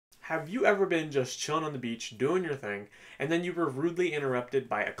have you ever been just chilling on the beach doing your thing, and then you were rudely interrupted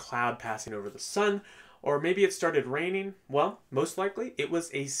by a cloud passing over the sun, or maybe it started raining? Well, most likely it was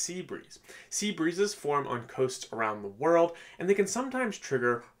a sea breeze. Sea breezes form on coasts around the world, and they can sometimes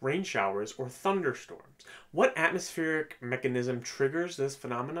trigger rain showers or thunderstorms. What atmospheric mechanism triggers this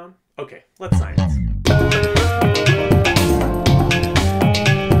phenomenon? Okay, let's science.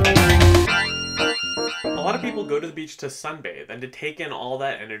 A lot of people go to the beach to sunbathe and to take in all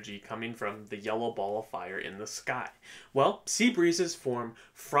that energy coming from the yellow ball of fire in the sky. Well, sea breezes form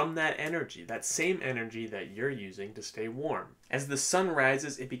from that energy, that same energy that you're using to stay warm. As the sun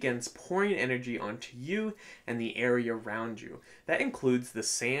rises, it begins pouring energy onto you and the area around you. That includes the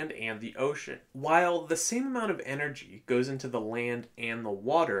sand and the ocean. While the same amount of energy goes into the land and the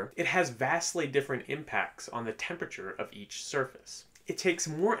water, it has vastly different impacts on the temperature of each surface. It takes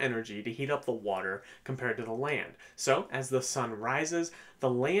more energy to heat up the water compared to the land. So, as the sun rises, the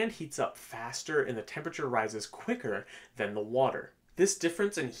land heats up faster and the temperature rises quicker than the water. This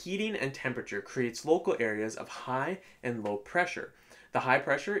difference in heating and temperature creates local areas of high and low pressure. The high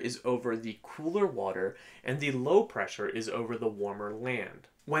pressure is over the cooler water, and the low pressure is over the warmer land.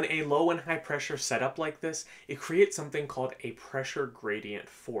 When a low and high pressure set up like this, it creates something called a pressure gradient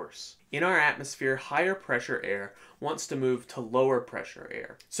force. In our atmosphere, higher pressure air wants to move to lower pressure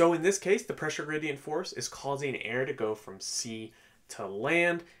air. So in this case, the pressure gradient force is causing air to go from sea to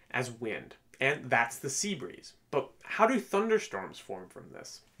land as wind. And that's the sea breeze. But how do thunderstorms form from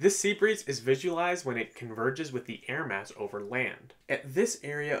this? This sea breeze is visualized when it converges with the air mass over land. At this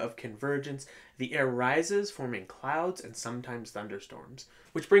area of convergence, the air rises, forming clouds and sometimes thunderstorms.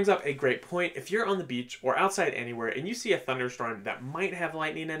 Which brings up a great point. If you're on the beach or outside anywhere and you see a thunderstorm that might have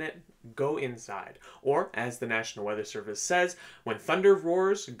lightning in it, go inside. Or, as the National Weather Service says, when thunder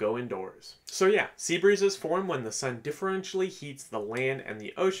roars, go indoors. So yeah, sea breezes form when the sun differentially heats the land and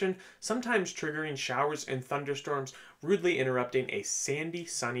the ocean, sometimes triggering showers and thunderstorms, rudely interrupting a sandy,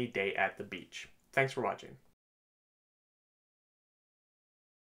 sunny day at the beach. Thanks for watching.